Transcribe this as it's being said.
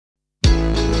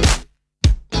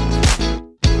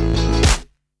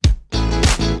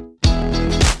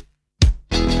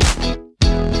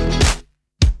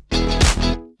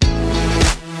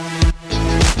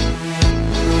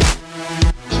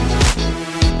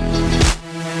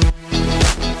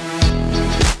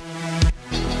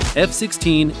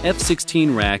F16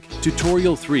 F16rack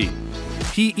Tutorial 3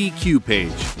 PEQ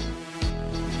page.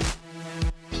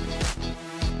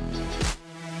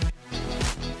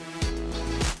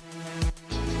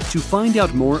 To find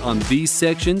out more on these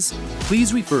sections,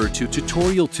 please refer to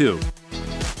Tutorial 2.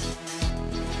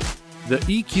 The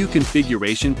EQ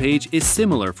configuration page is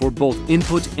similar for both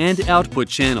input and output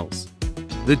channels.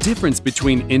 The difference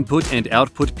between input and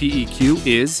output PEQ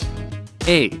is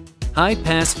A.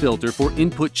 High-pass filter for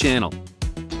input channel.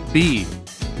 B.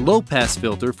 Low-pass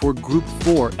filter for Group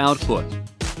 4 output.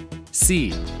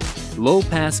 C.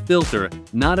 Low-pass filter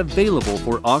not available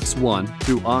for aux1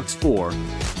 through aux4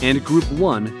 and Group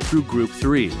 1 through Group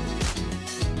 3.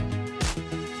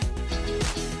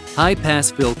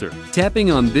 High-pass filter.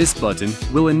 Tapping on this button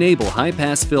will enable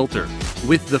high-pass filter.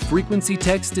 With the frequency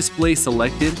text display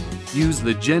selected, use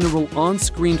the general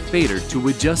on-screen fader to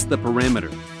adjust the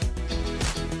parameter.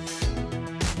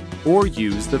 Or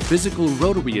use the physical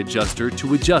rotary adjuster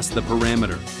to adjust the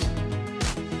parameter.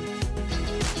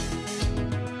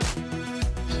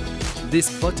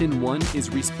 This button 1 is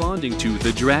responding to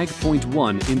the drag point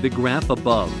 1 in the graph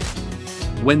above.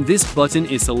 When this button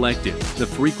is selected, the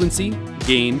frequency,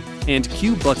 gain, and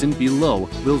Q button below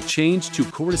will change to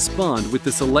correspond with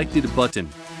the selected button.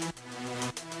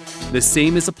 The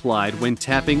same is applied when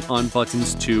tapping on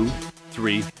buttons 2,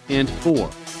 3, and 4.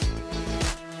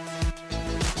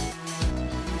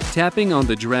 Tapping on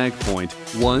the drag point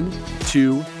 1,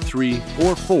 2, 3,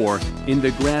 or 4 in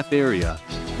the graph area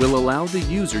will allow the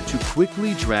user to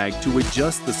quickly drag to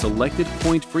adjust the selected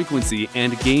point frequency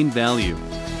and gain value.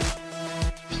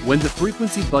 When the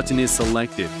frequency button is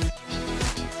selected,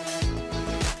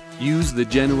 use the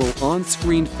general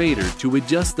on-screen fader to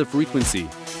adjust the frequency.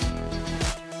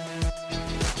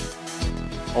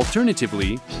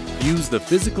 Alternatively, use the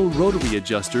physical rotary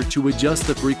adjuster to adjust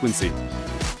the frequency.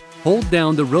 Hold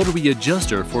down the rotary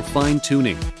adjuster for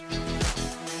fine-tuning.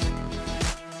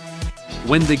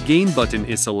 When the gain button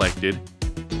is selected,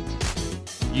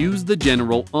 use the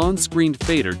general on-screen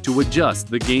fader to adjust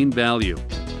the gain value.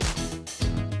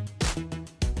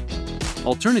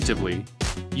 Alternatively,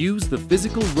 use the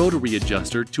physical rotary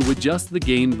adjuster to adjust the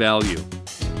gain value.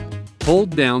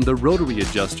 Hold down the rotary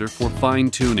adjuster for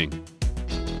fine-tuning.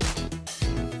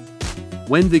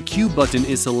 When the Q button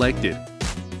is selected,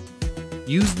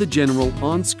 use the general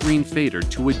on-screen fader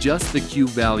to adjust the Q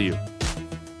value.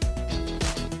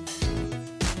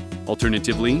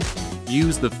 Alternatively,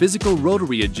 use the physical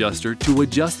rotary adjuster to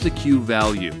adjust the Q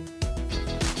value.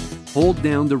 Hold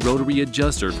down the rotary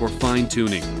adjuster for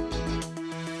fine-tuning.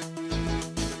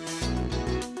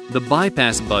 The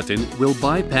bypass button will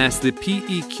bypass the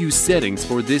PEQ settings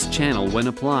for this channel when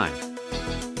applied.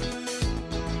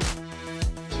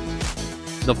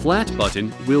 The flat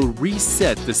button will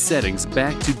reset the settings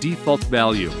back to default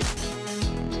value.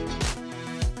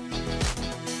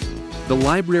 The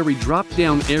library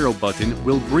drop-down arrow button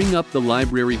will bring up the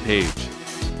library page.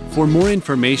 For more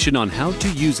information on how to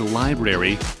use a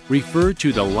library, refer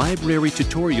to the library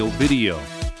tutorial video.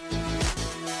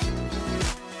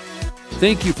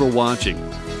 Thank you for watching.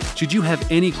 Should you have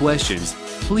any questions,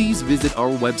 please visit our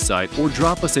website or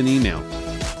drop us an email.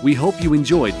 We hope you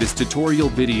enjoyed this tutorial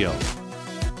video.